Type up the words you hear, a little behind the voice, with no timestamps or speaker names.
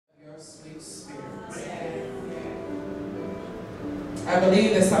I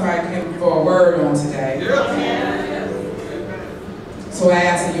believe that somebody came for a word on today. So I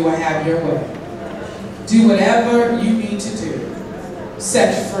ask that you will have your way. Do whatever you need to do.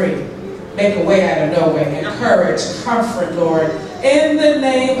 Set free. Make a way out of no way. Encourage, comfort, Lord. In the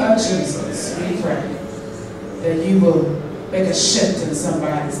name of Jesus, we pray that you will make a shift in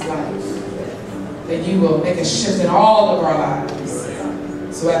somebody's life. That you will make a shift in all of our lives.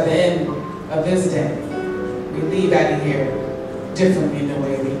 So at the end of this day, we leave out of here differently than the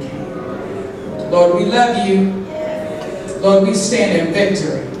way we came. Lord, we love you. Lord, we stand in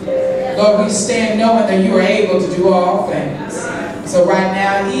victory. Lord, we stand knowing that you are able to do all things. So right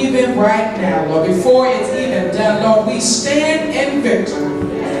now, even right now, Lord, before it's even done, Lord, we stand in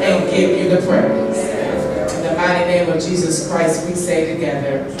victory and give you the praise. In the mighty name of Jesus Christ, we say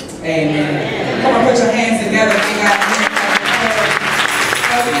together, amen. Come on, put your hands together.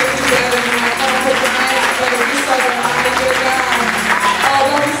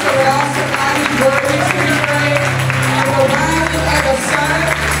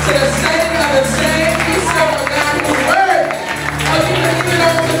 To the setting of the same, he's so a God who's worthy. Oh, you believe it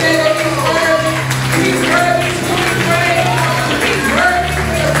on today that he's worthy. He's worthy to be praised. He's worthy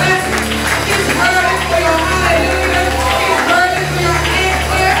for your blessing. He's worthy for your hallelujah. He's worthy for your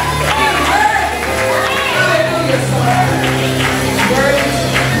answer. He's worthy. Hallelujah, somebody. He's worthy to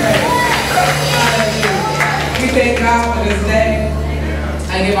be praised. Hallelujah. We thank God for this day.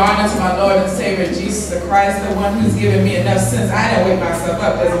 I give honor to my Lord and Savior, Jesus Christ, the one who's given me enough sense. I didn't wake myself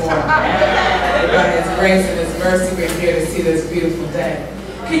up this morning. By His grace and His mercy, we're here to see this beautiful day.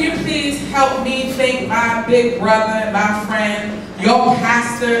 Can you please help me thank my big brother and my friend, your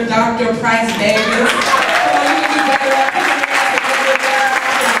pastor, Dr. Price Davis.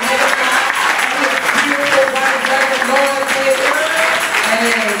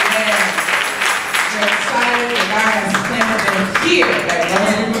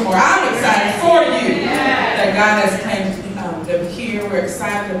 I'm excited for you that God has claimed them here. We're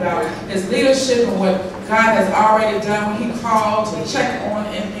excited about His leadership and what God has already done when He called to check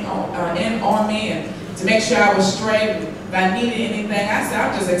on me and to make sure I was straight. If I needed anything, I said,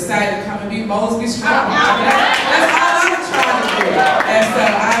 I'm just excited to come and be Mosby strong. That's all I'm trying to do. And so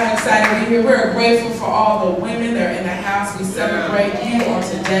I'm excited to be here. We're grateful for all the women that are in the house. We celebrate you on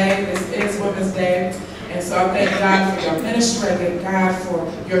today. This is Women's Day. And so I thank God for your ministry. I thank God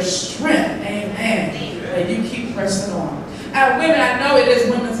for your strength. Amen. That you keep pressing on. Women, I know it is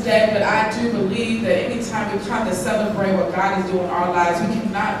Women's Day, but I do believe that anytime we come to celebrate what God is doing in our lives, we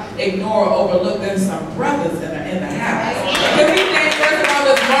cannot ignore or overlook there's some brothers that are in the house. Can we thank God for all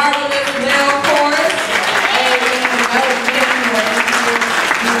this marvelous male chorus? Amen.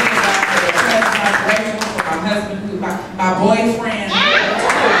 I'm grateful for my husband, my boyfriend.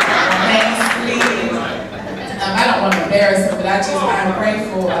 I don't want to embarrass him, but I'm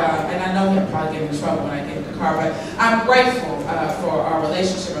grateful, and I know he'll probably get in trouble when I get in the car, but I'm grateful for our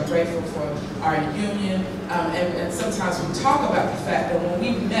relationship. I'm grateful for our union, and sometimes we talk about the fact that when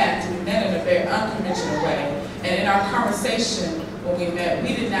we met in a very unconventional way, and in our conversation when we met,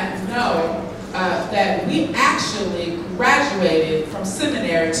 we did not know that we actually graduated from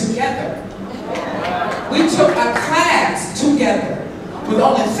seminary together. We took a class together with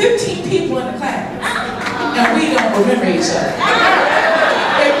only 15 people in the class. And we don't remember each other.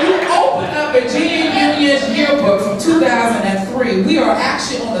 If you open up Virginia Union's yearbook from 2003, we are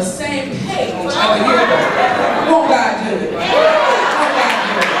actually on the same page of the yearbook. Won't God do it? Won't God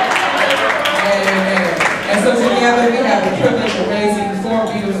do it? Amen. And so together we have the privilege of raising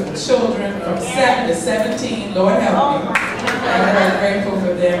 4 beautiful children from 7 to 17. Lord help me. And we're grateful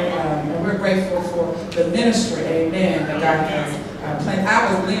for them. And we're grateful for the ministry, amen, that God has planned. I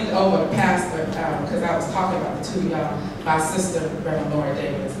was leaned over the pastor because I was talking about the two of y'all, my sister, Rev Dr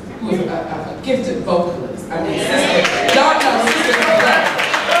Davis, who is a gifted vocalist. I mean, sister, y'all know sister can blow.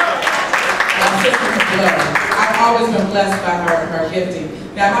 My sister can blow. I've always been blessed by her gifting.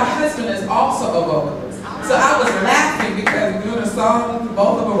 Now, my husband is also a vocalist. So I was laughing because doing a song,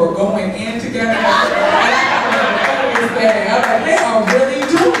 both of them were going in together. And I was like, they are really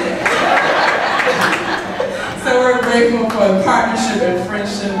doing it. So we're grateful for the partnership and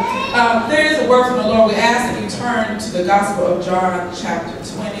friendship. There is a word from the Lord. We ask that you turn to the Gospel of John, chapter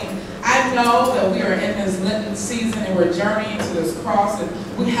 20. I know that we are in this Lenten season and we're journeying to this cross, and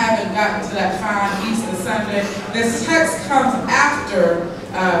we haven't gotten to that fine Easter Sunday. This text comes after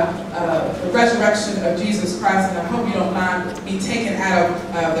the resurrection of Jesus Christ, and I hope you don't mind me taking out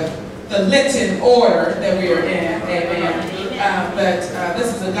of the Lenten order that we are in. Amen. But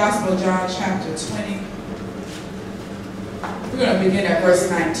this is the Gospel of John, chapter 20. We're going to begin at verse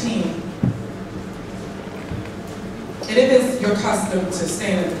 19. And if it's your you're accustomed to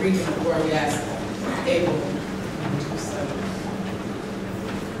stand at the reading of the word, we ask able to do so.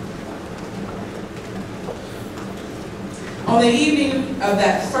 On the evening of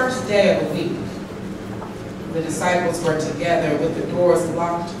that first day of the week, the disciples were together with the doors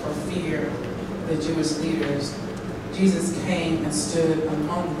locked for fear of the Jewish leaders. Jesus came and stood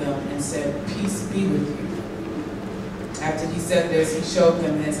among them and said, "Peace be with you." After he said this, he showed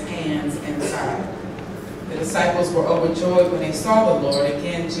them his hands and side. The disciples were overjoyed when they saw the Lord.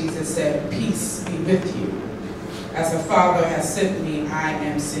 Again, Jesus said, "Peace be with you. As the Father has sent me, I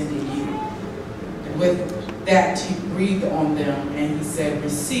am sending you." And with that, he breathed on them and he said,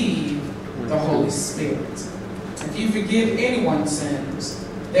 "Receive the Holy Spirit. If you forgive anyone's sins,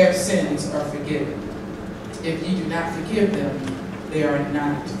 their sins are forgiven. If you do not forgive them, they are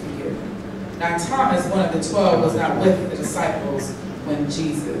not forgiven." Now Thomas, one of the 12, was not with the disciples when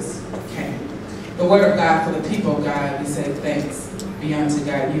Jesus came. The word of God for the people of God. We say thanks be unto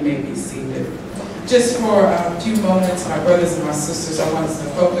God. You may be seated. Just for a few moments, my brothers and my sisters, I want us to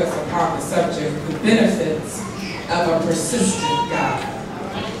focus upon the subject, the benefits of a persistent God.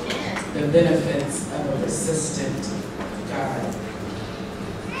 The benefits of a persistent God.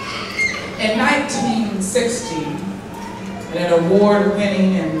 In 1960, an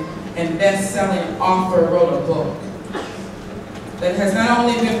award-winning and best-selling author wrote a book that has not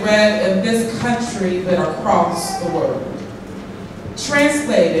only been read in this country, but across the world.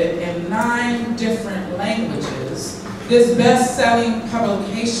 Translated in 9 different languages, this best-selling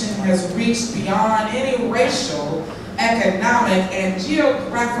publication has reached beyond any racial, economic, and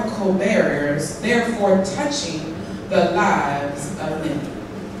geographical barriers, therefore touching the lives of many.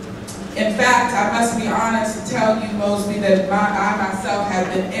 In fact, I must be honest to tell you, Mosby, that I myself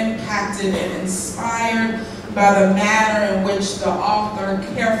have been impacted and inspired by the manner in which the author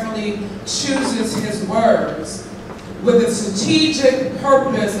carefully chooses his words with the strategic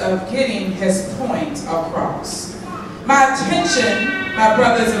purpose of getting his point across. My attention, my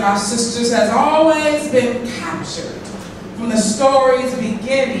brothers and my sisters, has always been captured from the story's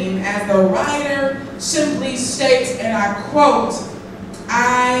beginning as the writer simply states, and I quote,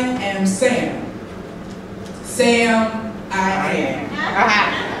 "I am Sam. Sam, I am."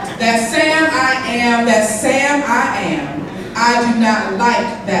 That Sam I am, that Sam I am. I do not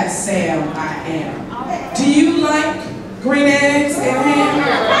like that Sam I am. Do you like green eggs and ham?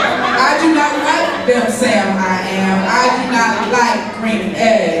 I do not like them Sam I am. I do not like green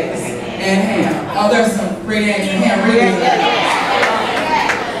eggs and ham. Oh, there's some green eggs and ham reading.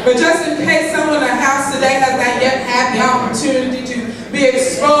 But just in case someone in the house today has not yet had the opportunity to be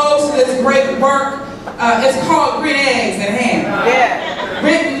exposed to this great work, it's called Green Eggs and Ham. Yeah.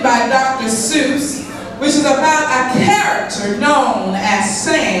 Written by Dr. Seuss, which is about a character known as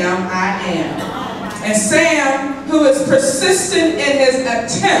Sam I Am. And Sam, who is persistent in his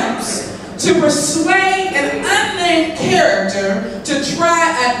attempts to persuade an unnamed character to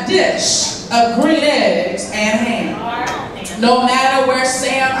try a dish of green eggs and ham. No matter where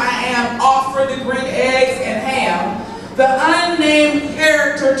Sam I Am offered the green eggs and ham, the unnamed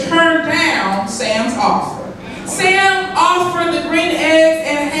character turned down Sam's offer. Sam offered the green eggs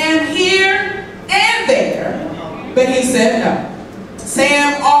and ham here and there, but he said no.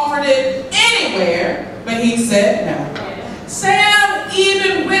 Sam offered it anywhere, but he said no. Sam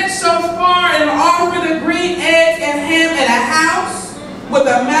even went so far and offered the green eggs and ham in a house, with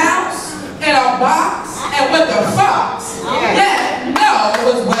a mouse, in a box, and with a fox. Yet no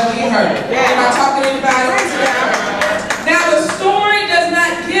was what he heard. Am I talking to anybody? Now the story does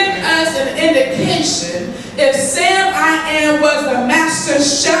not give us an indication if Sam I Am was the master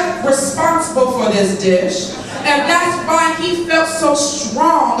chef responsible for this dish, and that's why he felt so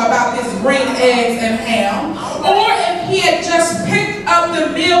strong about his green eggs and ham, or if he had just picked up the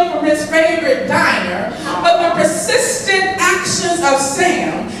meal from his favorite diner. But the persistent actions of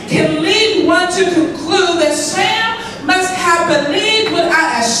Sam can lead one to conclude that Sam must have believed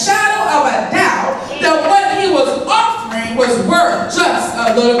without a shadow of a doubt that what he was offering was worth just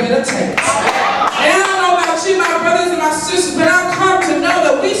a little bit of taste. And I don't know about you, my brothers and my sisters, but I've come to know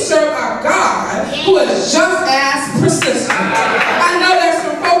that we serve a God who is just as persistent. I know there's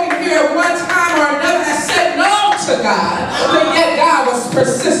some folk in here at one time or another that said no to God, but yet God was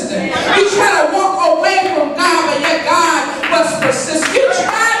persistent. You try to walk away from God, but yet God was persistent. You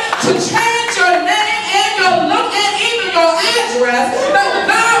try to change your name and your look and even your address, but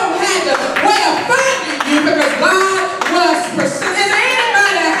God had a way of finding you because God was persistent. Is there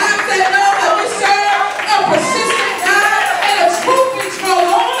anybody that has said no, that we serve a persistent God? And the truth be told,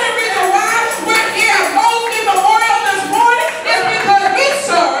 the only reason why we're here at Mosby Memorial this morning is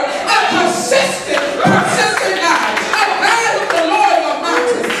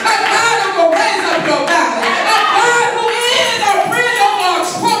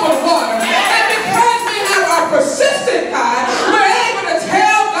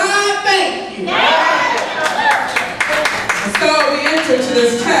to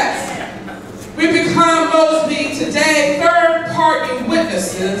this text, we become Mosby today third-party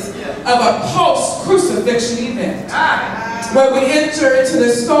witnesses of a post-crucifixion event, where we enter into the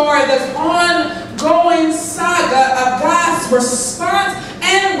story, this ongoing saga of God's response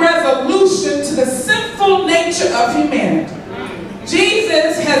and resolution to the sinful nature of humanity.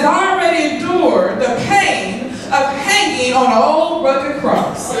 Jesus has already endured the pain of hanging on an old rugged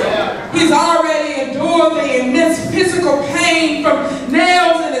cross. He's already endured the immense physical pain from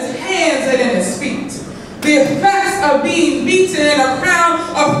nails in his hands and in his feet, the effects of being beaten and a crown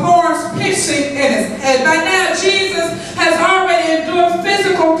of thorns piercing in his head. By now, Jesus has already endured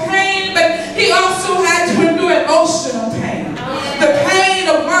physical pain, but he also had to endure emotional pain. The pain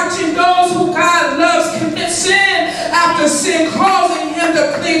of watching those who God loves commit sin after sin, causing him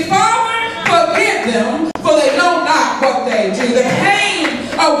to plead, "Father, forgive them, for they know not what they do." The pain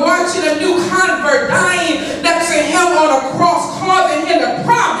of watching a new convert dying next to him on a cross, causing him to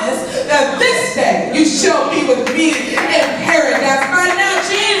promise that this day you shall be with me in paradise. By now,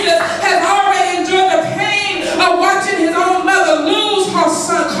 Jesus has already endured the pain of watching his own mother lose her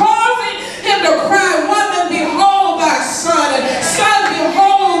son, causing him to cry, "Woman, behold thy son, and son,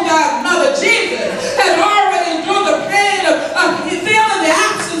 behold thy mother." Jesus has already endured the pain of feeling the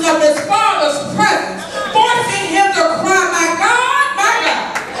absence of his Father's presence, forcing him to cry, my God,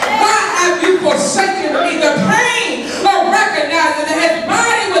 why have you forsaken me?" The pain of recognizing that his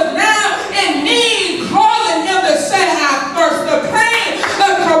body was now in need, causing him to say, "I thirst." The pain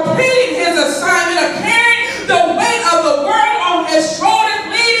of completing his assignment, of carrying the weight of the world on his shoulders,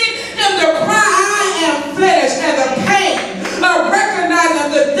 leading him to cry, "I am finished." And the pain of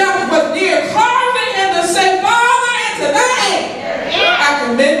recognizing the death was near, causing him to say, "Father, into thy hand I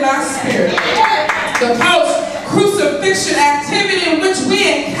commit my spirit." The post-crucifixion activity in which we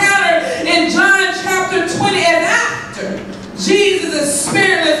encounter in John chapter 20, and after Jesus'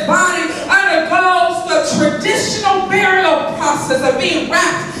 spiritless body undergoes the traditional burial process of being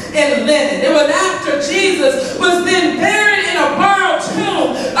wrapped in linen. It was after Jesus was then buried in a borrowed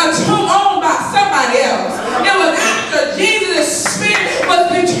tomb, a tomb owned by somebody else. It was after Jesus' spirit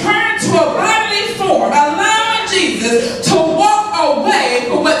was returned to a bodily form, allowing Jesus to walk away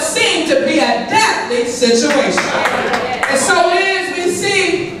from what seemed to be a deadly situation. And so it is, we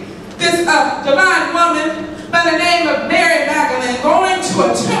see this divine woman by the name of Mary Magdalene going to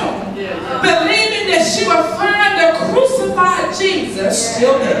a tomb, believing that she would find the crucified Jesus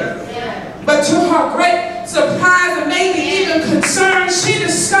still there. But to her great surprise and maybe even concern, she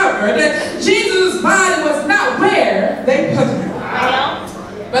discovered that Jesus' body was not where they put him.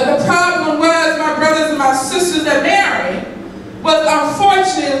 But the problem was, my brothers and my sisters, that Mary was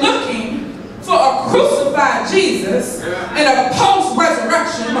unfortunately looking for a crucified Jesus in a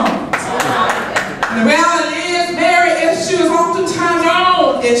post-resurrection moment. And the reality is, Mary's issue is oftentimes our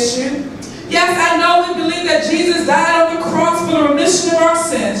own issue. Yes, I know we believe that Jesus died on the cross for the remission of our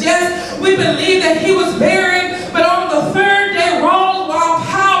sins. Yes, we believe that he was buried, but on the third day rose while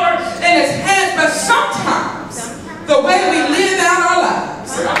power in his head. But sometimes, the way we live out our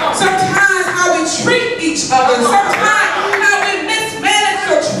lives, sometimes how we treat each other, sometimes how we mismanage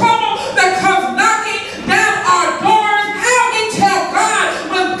the trouble that comes knocking down our doors, how we tell God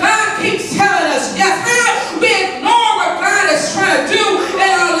when God keeps telling us yes, how we ignore what God is trying to do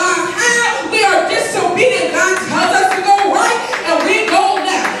in our lives, how we are disobedient. God tells us to go right and we go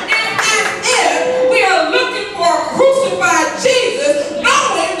left. And as if we are looking for a crucified Jesus,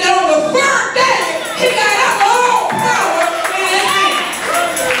 knowing that on the third day he got all power in his hands.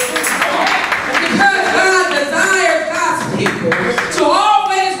 Because God desires God's people to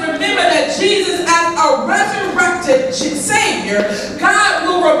always remember that Jesus, as a resurrected Savior, God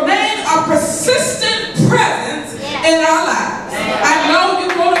will remain a persistent presence in our lives. I know you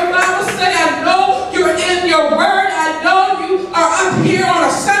go to Bible study. I know you're in your word. I know you are up here on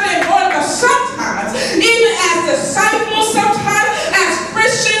a Sunday morning, but sometimes, even as disciples, sometimes as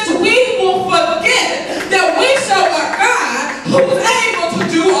Christians, we will forget that we serve a God who's able to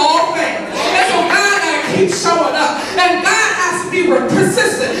do all things. And so God got to keep showing up. And God has to be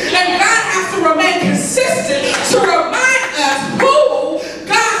persistent. And God has to remain consistent to remind us who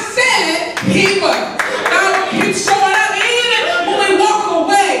God said he was. God will keep showing up even when we walk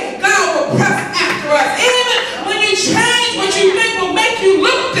away. God will press after us. Even when you change what you think will make you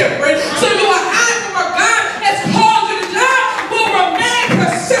look different, so you are high from what God has called you to do, will remain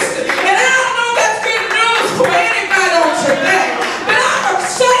persistent. And I don't know if that's good news for anybody on today, but I'm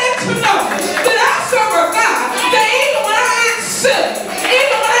excited to know that I serve a God that even when I act silly,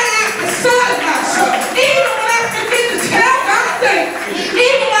 even when I act beside myself, even when I forget to tell God thank you,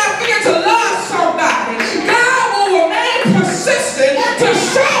 even when I forget to love somebody, God will remain persistent to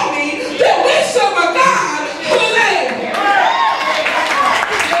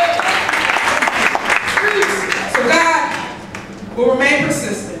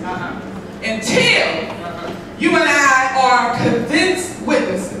persistent until you and I are convinced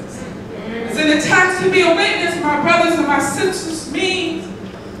witnesses. So the text, to be a witness, my brothers and my sisters, means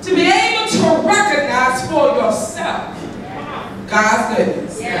to be able to recognize for yourself God's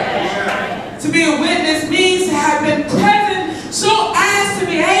goodness. To be a witness means to have been present so as to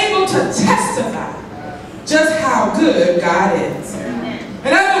be able to testify just how good God is.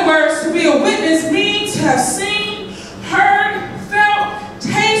 In other words, to be a witness means to have seen, heard, felt,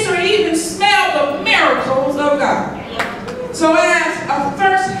 tasted, or even smelled the miracles of God. So as a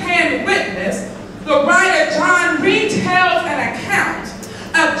first-hand witness, the writer John retells an account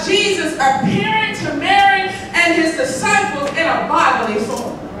of Jesus appearing to Mary and his disciples in a bodily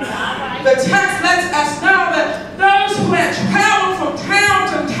form. The text lets us know that those who had traveled from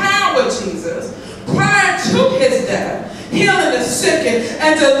town to town with Jesus prior to his death, healing the sick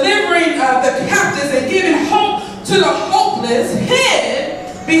and delivering the captives and giving hope to the hopeless,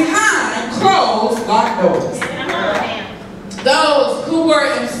 hid behind closed, locked doors. Those who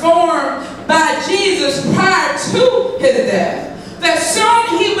were informed by Jesus prior to his death that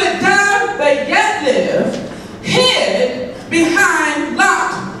soon he would die but yet live, hid behind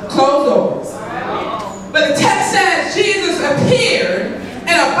locked, closed doors. But the text says Jesus appeared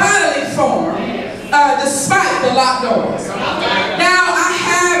in a bodily form despite the locked doors. Now, I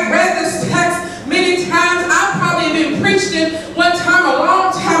have read this text many times. I've probably been preached it one time a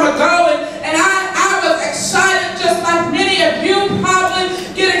long time ago, and I was excited, just like many of you probably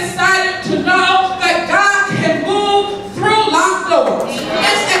get excited to know that God can move through locked doors.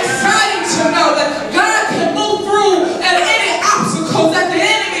 It's exciting to know that God can move through any obstacles that the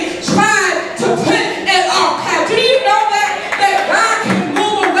enemy tried to put in our path. Do you know that God can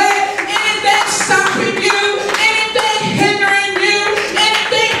move away anything stopping you, anything hindering you,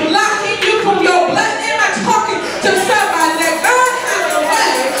 anything blocking you from your blessing? Am I talking to somebody that God has a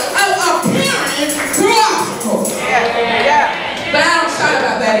way of appearing through obstacles? But I don't shout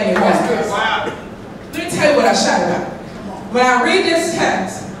about that anymore. Let me tell you what I shout about. When I read this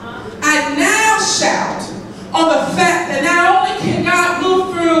text, I now shout on the fact that not only can God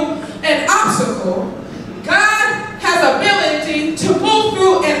move through an obstacle, God has ability to move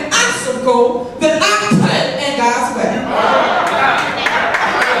through an obstacle that I put in God's way.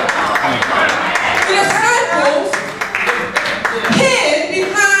 The disciples hid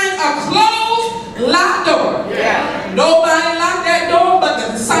behind a closed, locked door. Nobody locked that door but the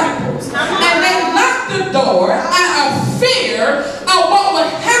disciples. And they locked the door out of fear of what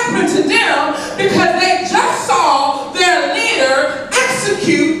would happen to them because they just saw their leader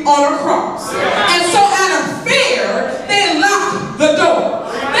execute on a cross. And so out of fear, they locked the door.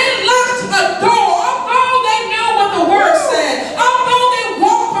 They locked a door, although they knew what the word said, although they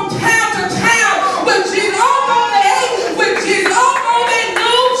walked from town to town with Jesus, although they ate with Jesus, although they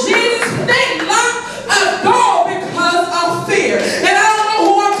knew Jesus, they locked a door because of fear. And I don't know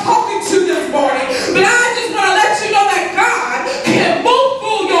who I'm talking to this morning, but I just want to let you know that God can move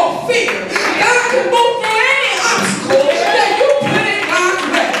through your fear. God can move through any obstacle that you put in God's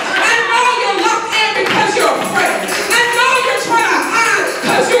way. I know you're locked in because you're afraid. I know you're trying to hide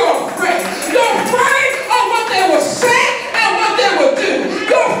because you're afraid. You're afraid of what they will say and what they will do.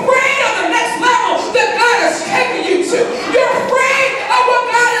 You're afraid of the next level that God has taken you to. You're afraid of what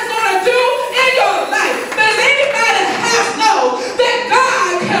God is going to do in your life. But does anybody have know that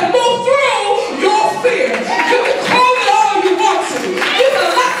God can move through your fear? You can close it all you want to. You can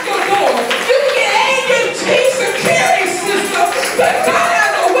lock your door. You can get AUT security system. But God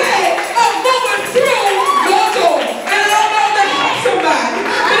has a way of moving through your door. And I don't know if that helps somebody,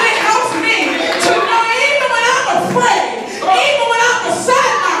 but it helps me to know even when I'm afraid, even when I'm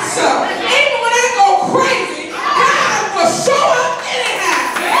beside myself, even when I go crazy, God will show up anyhow.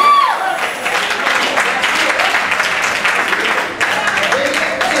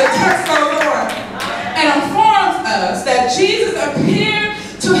 The text goes on and informs us that Jesus appeared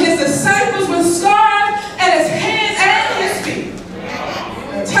to his disciples with scars at his hands and his feet.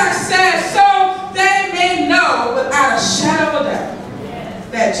 The text says, so they may know without a shadow of a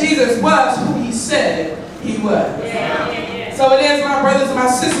doubt that Jesus was who he said he was. So it is, my brothers and my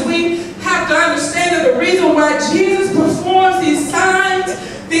sisters, we have to understand that the reason why Jesus performs these signs,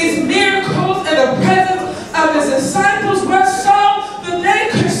 these miracles in the presence of his disciples was so that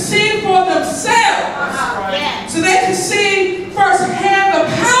they could see for themselves. So they could see firsthand the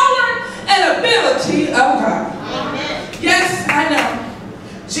power and ability of God. Yes, I know.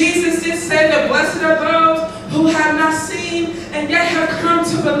 Jesus did say that blessed are those who have not seen and yet have come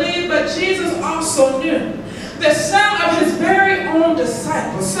to believe, but Jesus also knew that some of his very own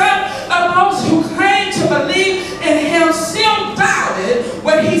disciples, some of those who claimed to believe in him, still doubted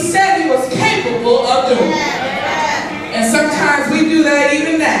what he said he was capable of doing. And sometimes we do that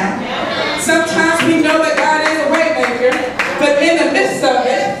even now. Sometimes we know that God is a way maker, but in the midst of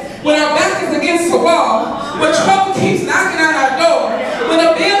it, when our back is against the wall, when trouble keeps knocking on our door, when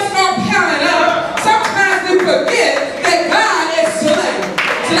the bills start piling up, sometimes we forget that God is still able.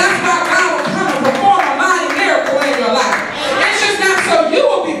 So that's why God will come and perform a mighty miracle in your life. It's just not so you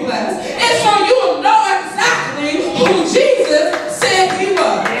will be blessed. It's so you will know exactly who Jesus said he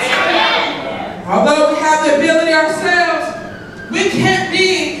was. Although we have the ability ourselves, we can't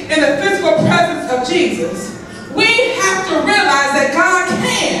be in the physical presence of Jesus. We have to realize that God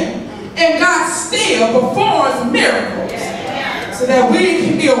can and God still performs miracles so that we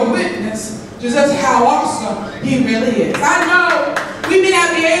can be a witness to just how awesome he really is. I know we may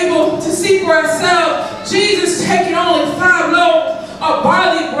not be able to see for ourselves Jesus taking only 5 loaves of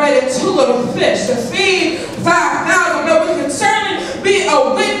barley bread and 2 little fish to feed 5,000, but we can certainly be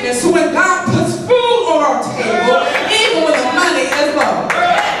a witness to when God puts food on our table, even when the money is low.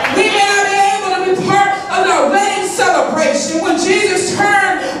 We may not be able to be part of the wedding celebration when Jesus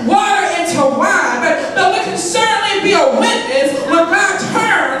turned water into wine, but we can certainly be a witness when God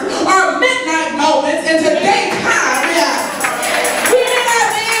turns our midnight moments into daytime reality. We may not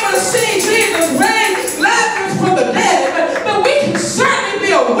be able to see Jesus raise Lazarus from the dead, but we can certainly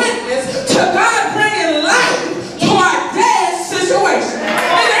be a witness to God bringing life to our dead situation.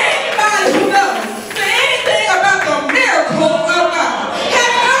 Is there anybody who knows anything about the miracle of God?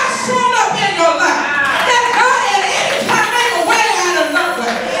 Has God shown up in your life? Has God at any time made a way out of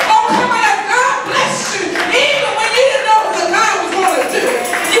nowhere? Oh, come on, if God bless you, even when you didn't know what God was going to do,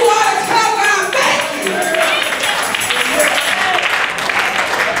 you ought to tell God thank you.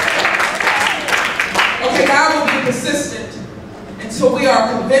 Okay, God will be persistent until we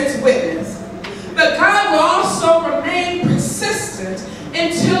are convinced witness. But God will also remain persistent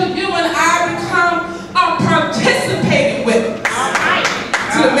until you and I become a participating witness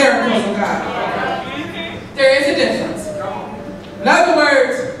to the miracles of God. There is a difference. In other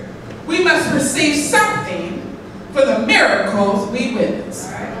words, we must receive something for the miracles we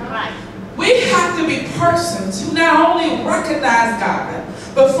witness. We have to be persons who not only recognize God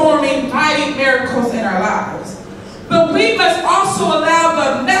performing mighty miracles in our lives, but we must also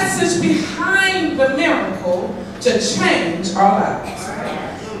allow the message behind the miracle to change our lives.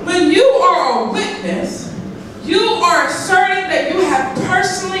 When you are a witness, you are asserting that you have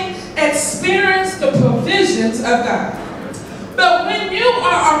personally experienced the provisions of God. But when you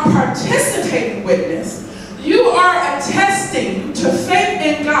are a participating witness, you are attesting to faith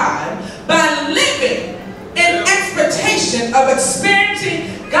in God by living in expectation of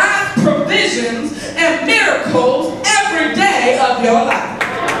experiencing God's provisions and miracles every day of your life.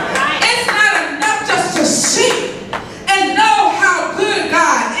 It's not enough just to see and know how good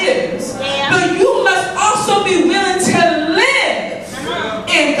God is, but you must also be willing to live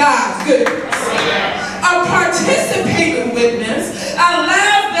in God's goodness. A participating witness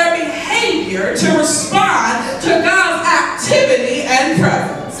allows their behavior to respond to God's activity and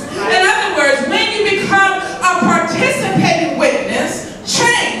presence. In other words, when you become a participating witness,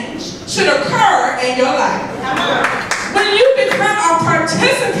 change should occur in your life. When you become a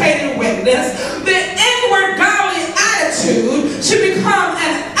participating witness, the inward godly attitude should become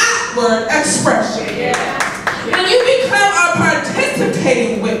an outward expression. When you become a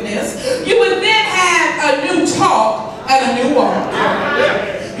participating witness, you would then have a new talk and a new walk.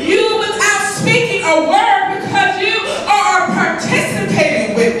 You, without speaking a word, because you are a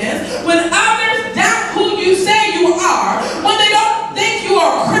participating witness, when others doubt who you say you are, when they don't think you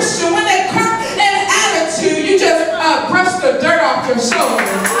are a Christian, when they come in attitude, you just brush the dirt off your shoulders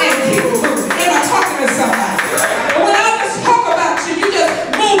and keep it moving. Am I talking to somebody? When others talk about you, you just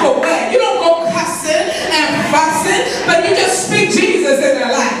move away. You don't go cussing and fussing, but you just speak Jesus in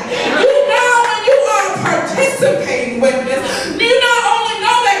their life. You know when you are a participating witness,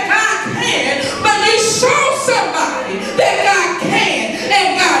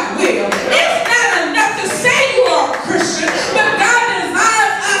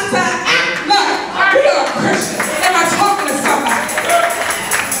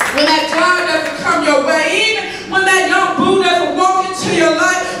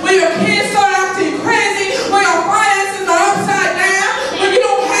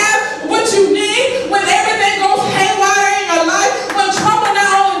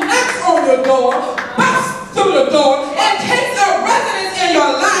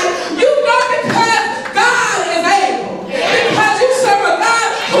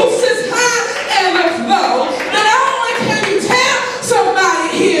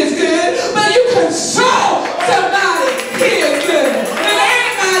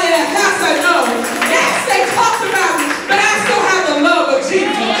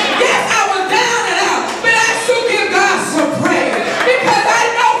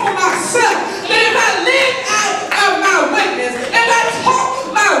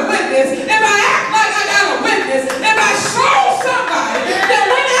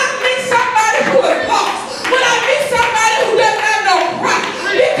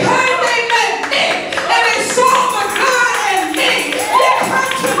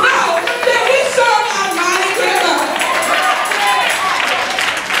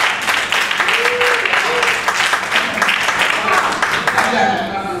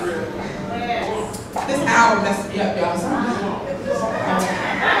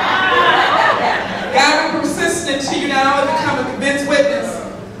 immense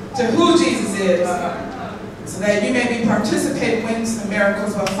witness to who Jesus is, so that you may be participating in some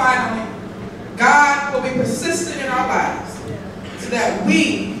miracles. But finally, God will be persistent in our lives so that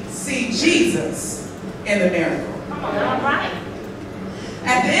we see Jesus in the miracle. All right.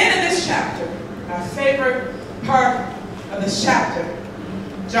 At the end of this chapter, my favorite part of this chapter,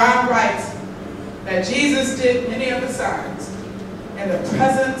 John writes that Jesus did many of the signs in the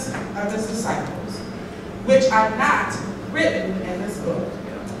presence of his disciples, which are not written in this book.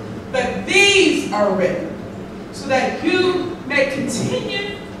 But these are written so that you may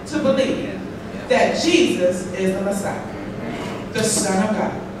continue to believe that Jesus is the Messiah, the Son of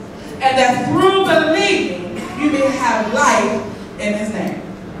God, and that through believing you may have life in his name.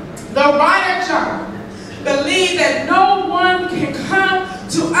 The writer John believed that no one can come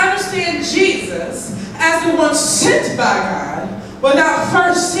to understand Jesus as the one sent by God without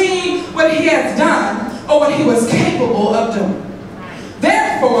first seeing what he has done or what he was capable of doing.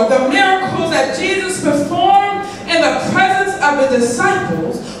 Therefore, the miracles that Jesus performed in the presence of the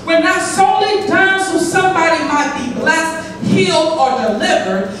disciples were not solely done so somebody might be blessed, healed, or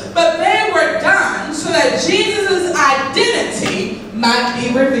delivered, but they were done so that Jesus' identity might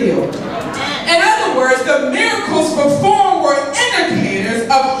be revealed. In other words, the miracles performed were indicators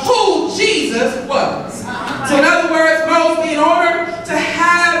of who Jesus was. So in other words, Mosby, in order to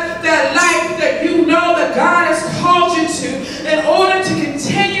have